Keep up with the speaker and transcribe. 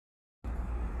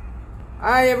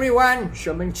Hi everyone,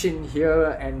 Sherman Chin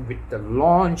here, and with the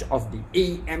launch of the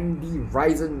AMD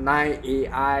Ryzen 9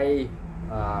 AI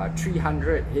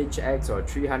 300HX or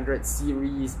 300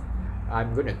 series,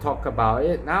 I'm going to talk about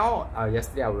it now.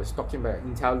 Yesterday I was talking about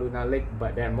Intel Lunar Lake,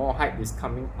 but then more hype is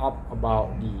coming up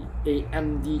about the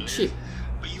AMD chip.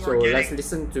 So let's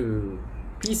listen to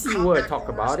PC World talk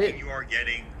about it. You are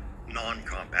getting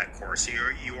non-compact cores. So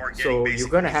you're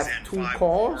going to have two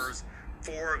cores.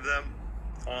 4 of them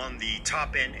on the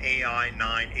top end AI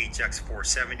 9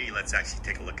 HX470. Let's actually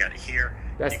take a look at it here.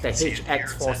 That's the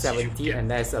HX470, and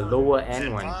there's a lower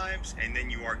end one. And then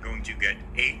you are going to get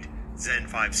 8 Zen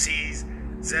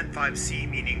 5Cs. Zen 5C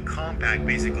meaning compact.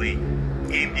 Basically,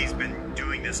 AMD's been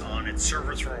doing this on its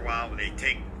servers for a while. They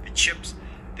take the chips,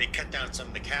 they cut down some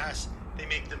of the cache, they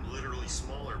make them literally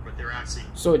smaller, but they're actually...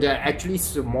 So they're actually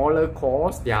smaller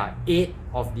cores. There are 8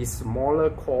 of these smaller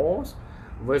cores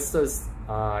versus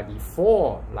the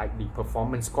 4 like the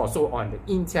performance cores. So on the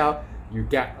Intel, you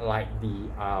get like the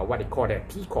what they call the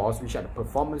P cores, which are the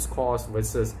performance cores,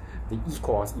 versus the E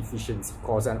cores, efficiency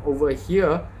cores. And over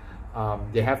here,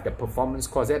 they have the performance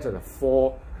cores. That are the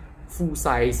 4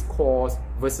 full-size cores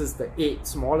versus the 8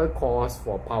 smaller cores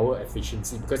for power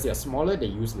efficiency. Because they are smaller, they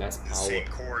use less power. The same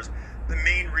cores. The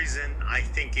main reason I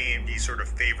think AMD sort of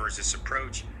favors this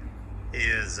approach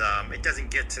is it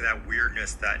doesn't get to that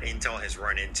weirdness that Intel has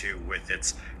run into with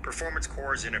its performance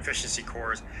cores and efficiency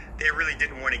cores. They really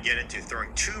didn't want to get into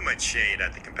throwing too much shade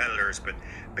at the competitors, but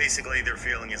basically their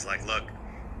feeling is like, look,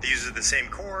 these are the same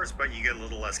cores, but you get a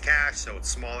little less cache, so it's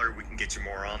smaller, we can get you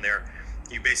more on there.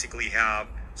 You basically have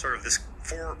sort of this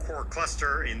 4-core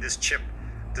cluster in this chip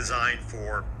designed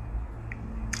for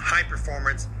high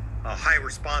performance, high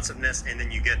responsiveness, and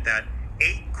then you get that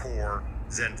 8-core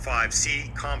Zen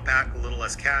 5C, compact, a little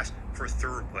less cache for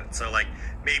throughput. So like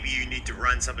maybe you need to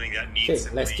run something that needs...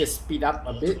 Okay, let's just speed up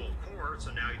a bit. Cores,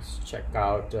 so now check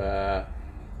out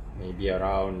maybe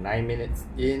around 9 minutes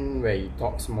in, where he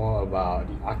talks more about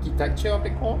the architecture of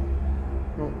the core.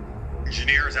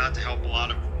 Engineers out to help a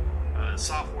lot of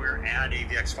software add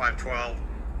AVX512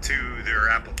 to their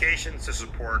applications to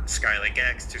support Skylake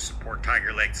X, to support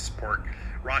Tiger Lake, to support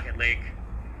Rocket Lake.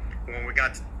 When we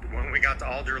got to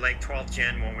Alder Lake 12th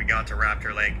Gen, when we got to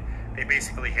Raptor Lake, they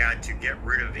basically had to get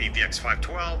rid of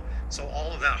AVX512. So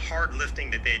all of that hard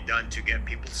lifting that they had done to get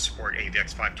people to support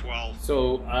AVX512.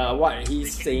 So what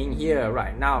he's saying here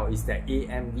right now is that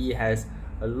AMD has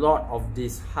a lot of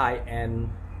this high-end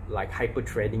like hyper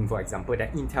threading, for example,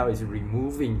 that Intel is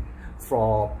removing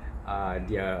from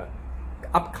their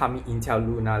upcoming Intel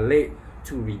Lunar Lake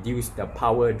to reduce the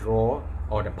power draw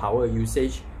or the power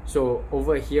usage. So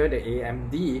over here, the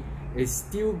AMD is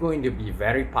still going to be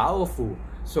very powerful.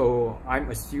 So I'm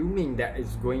assuming that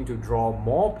it's going to draw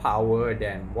more power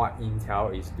than what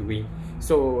Intel is doing.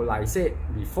 So like I said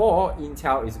before,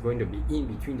 Intel is going to be in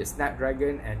between the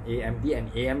Snapdragon and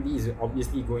AMD is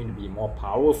obviously going to be more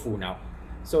powerful now.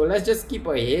 So let's just skip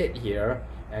ahead here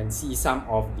and see some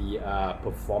of the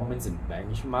performance and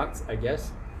benchmarks, I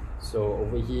guess. So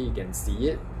over here you can see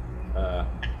it.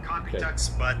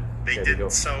 Computux, but they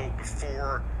did so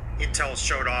before Intel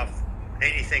showed off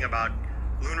anything about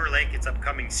Lunar Lake, its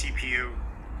upcoming CPU.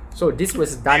 So this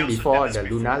was done before the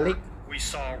Lunar Lake? We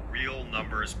saw real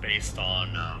numbers based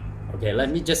on... Okay, let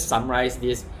me just summarize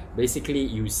this. Basically,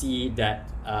 you see that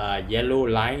yellow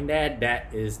line there,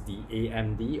 that is the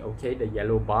AMD, okay, the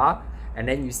yellow bar. And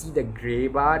then you see the gray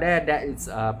bar there, that is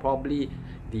probably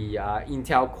the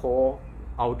Intel Core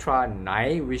Ultra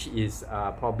 9, which is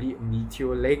probably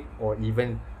Meteor Lake or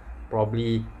even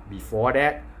probably before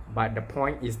that. But the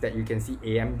point is that you can see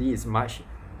AMD is much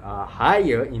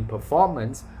higher in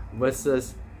performance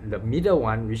versus the middle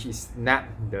one, which is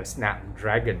the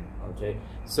Snapdragon. Okay,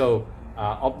 so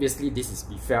obviously this is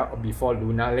before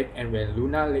Lunar Lake, and when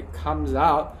Lunar Lake comes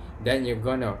out, then you're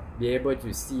gonna be able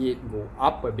to see it go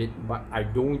up a bit, but I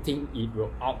don't think it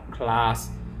will outclass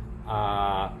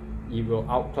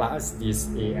this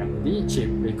AMD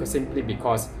chip, simply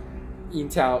because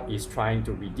Intel is trying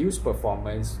to reduce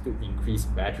performance to increase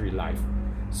battery life.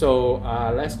 So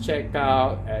let's check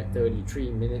out at 33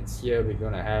 minutes here. We're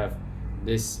gonna have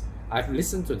this. I've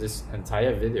listened to this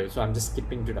entire video, so I'm just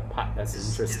skipping to the part that's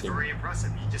interesting. It's very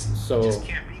impressive. You just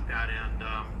can't beat that. And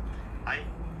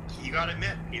you gotta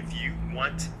admit, if you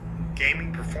want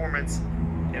gaming performance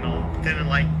in a thin and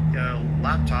light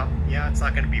laptop, yeah, it's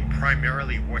not going to be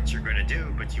primarily what you're going to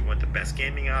do, but you want the best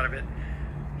gaming out of it.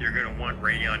 You're going to want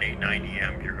Radeon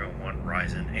 890M, you're going to want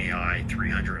Ryzen AI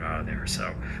 300 out of there.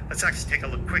 So let's actually take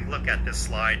a quick look at this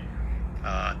slide.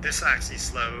 This actually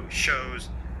shows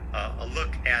a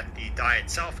look at the die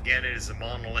itself. Again, it is a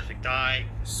monolithic die.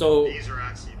 So these are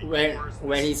actually the cores.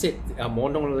 When he said a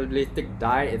monolithic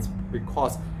die, it's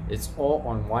because it's all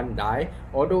on one die.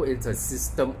 Although it's a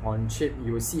system on chip,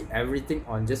 you will see everything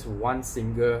on just one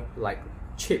single like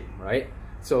chip, right?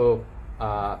 So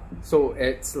so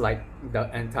it's like the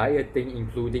entire thing,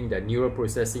 including the neural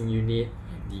processing unit,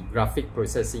 the graphic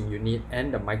processing unit,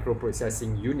 and the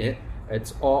microprocessing unit.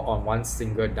 It's all on one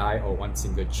single die or one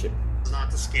single chip.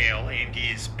 Not to scale. AMD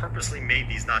has purposely made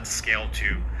these not to scale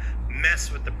to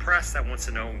mess with the press that wants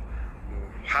to know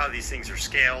how these things are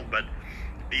scaled, but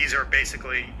these are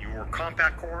basically your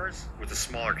compact cores with a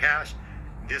smaller cache.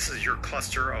 This is your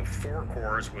cluster of 4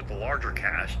 cores with the larger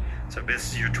cache. So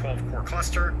this is your 12-core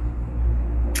cluster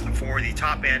for the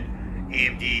top end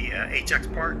AMD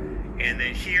HX part, and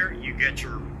then here you get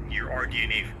your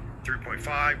RDNA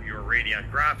 3.5, your Radeon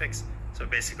graphics. So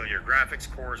basically your graphics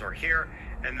cores are here,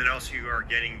 and then also you are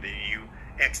getting the new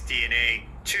XDNA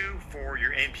 2 for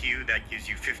your NPU that gives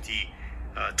you 50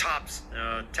 tops,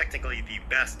 technically the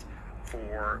best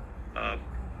for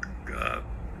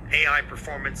AI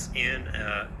performance in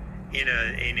a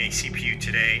CPU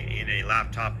today, in a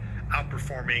laptop,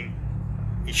 outperforming.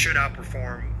 It should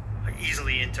outperform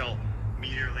easily Intel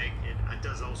Meteor Lake. It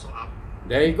does also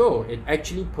There you go. It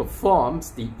actually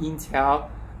performs the Intel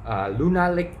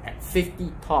Lunar Lake at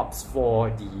 50 tops for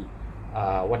the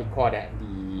what do you call that?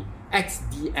 The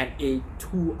XDNA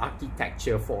 2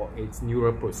 architecture for its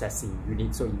neural processing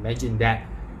unit. So imagine that.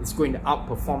 It's going to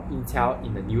outperform Intel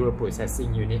in the neural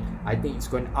processing unit. I think it's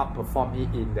going to outperform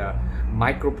it in the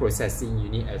microprocessing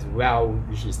unit as well,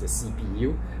 which is the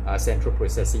CPU, central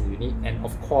processing unit. And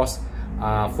of course,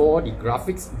 for the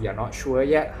graphics, we are not sure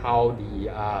yet how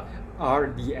the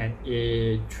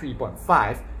RDNA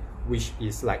 3.5, which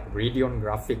is like Radeon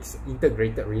graphics,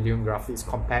 integrated Radeon graphics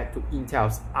compared to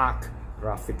Intel's Arc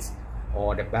graphics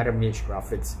or the Battle Mage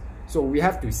graphics. So we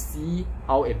have to see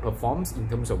how it performs in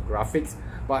terms of graphics,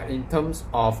 but in terms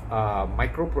of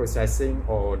microprocessing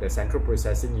or the central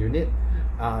processing unit,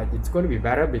 it's going to be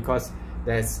better because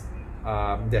there's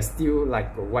still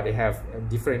like what they have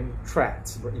different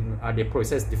threads. They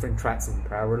process different threads in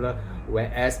parallel,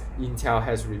 whereas Intel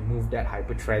has removed that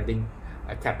hyper-threading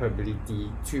capability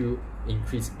to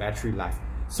increase battery life.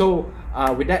 So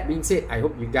with that being said, I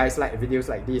hope you guys like videos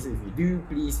like this. If you do,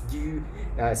 please do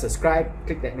subscribe,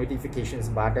 click that notifications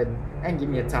button, and give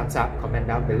me a thumbs up, comment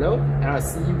down below, and I'll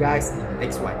see you guys in the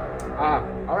next one.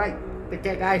 Alright, take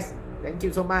care guys. Thank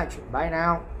you so much. Bye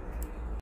now.